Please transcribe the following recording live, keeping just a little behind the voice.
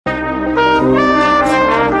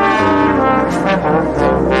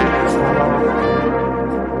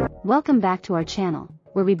Welcome back to our channel,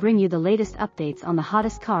 where we bring you the latest updates on the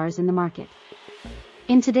hottest cars in the market.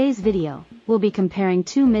 In today's video, we'll be comparing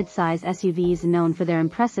two mid-size SUVs known for their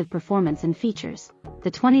impressive performance and features, the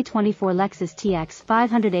 2024 Lexus TX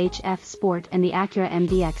 500h Sport and the Acura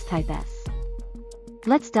MDX Type S.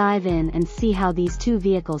 Let's dive in and see how these two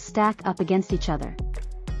vehicles stack up against each other.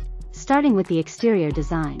 Starting with the exterior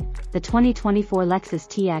design, the 2024 Lexus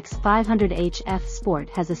TX 500h Sport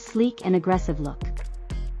has a sleek and aggressive look.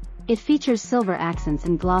 It features silver accents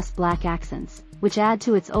and gloss black accents, which add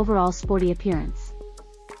to its overall sporty appearance.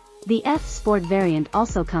 The F Sport variant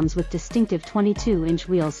also comes with distinctive 22-inch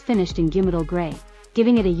wheels finished in gumetal gray,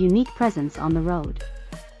 giving it a unique presence on the road.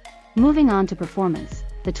 Moving on to performance,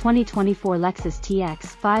 the 2024 Lexus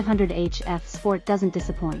TX 500h Sport doesn't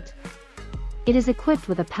disappoint. It is equipped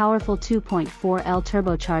with a powerful 2.4L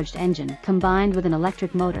turbocharged engine combined with an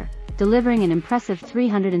electric motor, delivering an impressive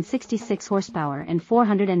 366 horsepower and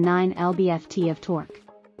 409 lb-ft of torque.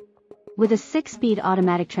 With a 6-speed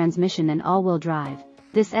automatic transmission and all-wheel drive,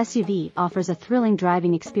 this SUV offers a thrilling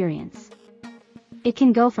driving experience. It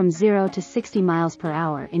can go from 0 to 60 miles per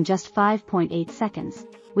hour in just 5.8 seconds,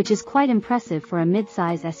 which is quite impressive for a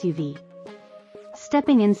mid-size SUV.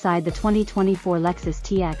 Stepping inside the 2024 Lexus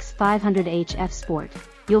TX 500h Sport,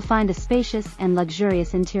 you'll find a spacious and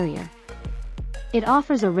luxurious interior. It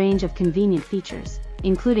offers a range of convenient features,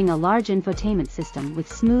 including a large infotainment system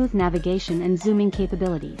with smooth navigation and zooming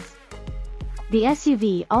capabilities. The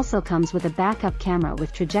SUV also comes with a backup camera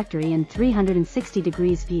with trajectory and 360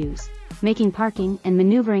 degrees views, making parking and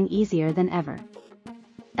maneuvering easier than ever.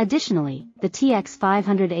 Additionally, the TX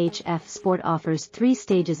 500h Sport offers 3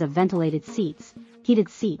 stages of ventilated seats, heated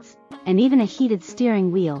seats, and even a heated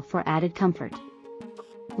steering wheel for added comfort.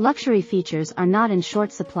 Luxury features are not in short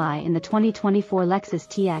supply in the 2024 Lexus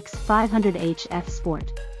TX 500h Sport.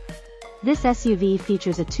 This SUV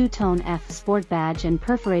features a two-tone F Sport badge and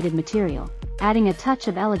perforated material, adding a touch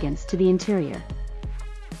of elegance to the interior.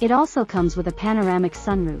 It also comes with a panoramic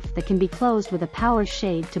sunroof that can be closed with a power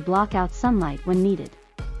shade to block out sunlight when needed.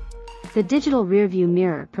 The digital rearview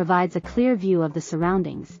mirror provides a clear view of the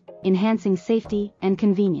surroundings, enhancing safety and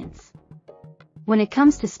convenience. When it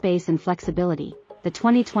comes to space and flexibility, the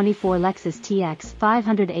 2024 Lexus TX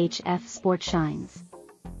 500h Sport shines.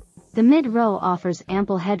 The mid-row offers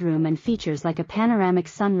ample headroom and features like a panoramic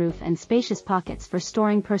sunroof and spacious pockets for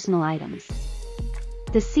storing personal items.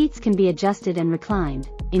 The seats can be adjusted and reclined,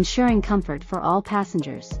 ensuring comfort for all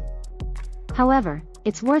passengers. However,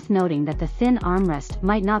 it's worth noting that the thin armrest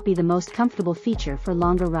might not be the most comfortable feature for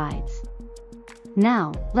longer rides.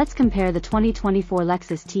 Now, let's compare the 2024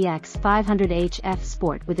 Lexus TX 500h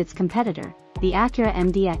Sport with its competitor, the Acura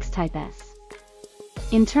MDX Type S.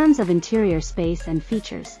 In terms of interior space and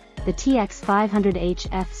features, the TX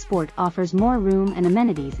 500h Sport offers more room and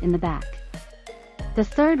amenities in the back. The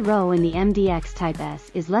third row in the MDX Type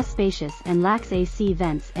S is less spacious and lacks AC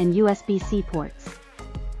vents and USB-C ports.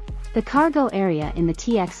 The cargo area in the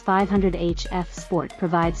TX 500h Sport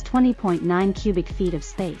provides 20.9 cubic feet of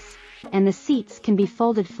space, and the seats can be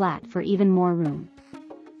folded flat for even more room.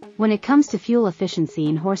 When it comes to fuel efficiency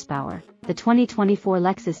and horsepower, the 2024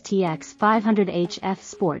 Lexus TX 500h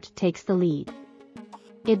Sport takes the lead.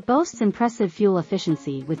 It boasts impressive fuel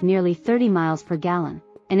efficiency with nearly 30 miles per gallon,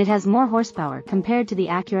 and it has more horsepower compared to the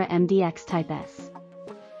Acura MDX Type S.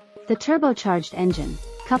 The turbocharged engine,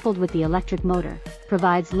 coupled with the electric motor,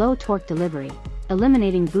 provides low torque delivery,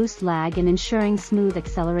 eliminating boost lag and ensuring smooth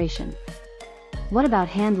acceleration. What about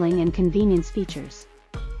handling and convenience features?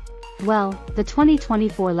 Well, the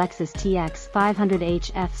 2024 Lexus TX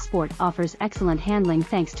 500h Sport offers excellent handling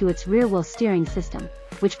thanks to its rear-wheel steering system,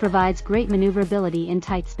 which provides great maneuverability in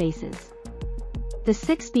tight spaces. The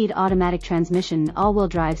 6-speed automatic transmission and all-wheel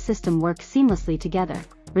drive system work seamlessly together,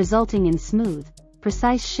 resulting in smooth,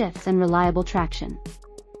 precise shifts and reliable traction.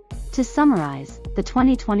 To summarize, the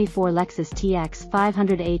 2024 Lexus TX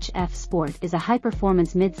 500h Sport is a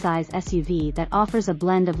high-performance mid-size SUV that offers a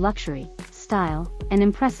blend of luxury, style, and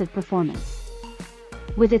impressive performance.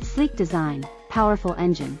 With its sleek design, powerful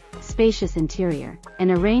engine, spacious interior, and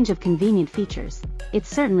a range of convenient features, it's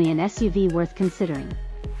certainly an SUV worth considering.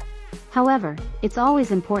 However, it's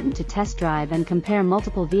always important to test drive and compare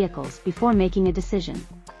multiple vehicles before making a decision.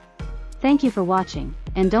 Thank you for watching,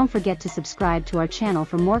 and don't forget to subscribe to our channel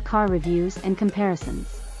for more car reviews and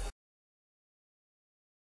comparisons.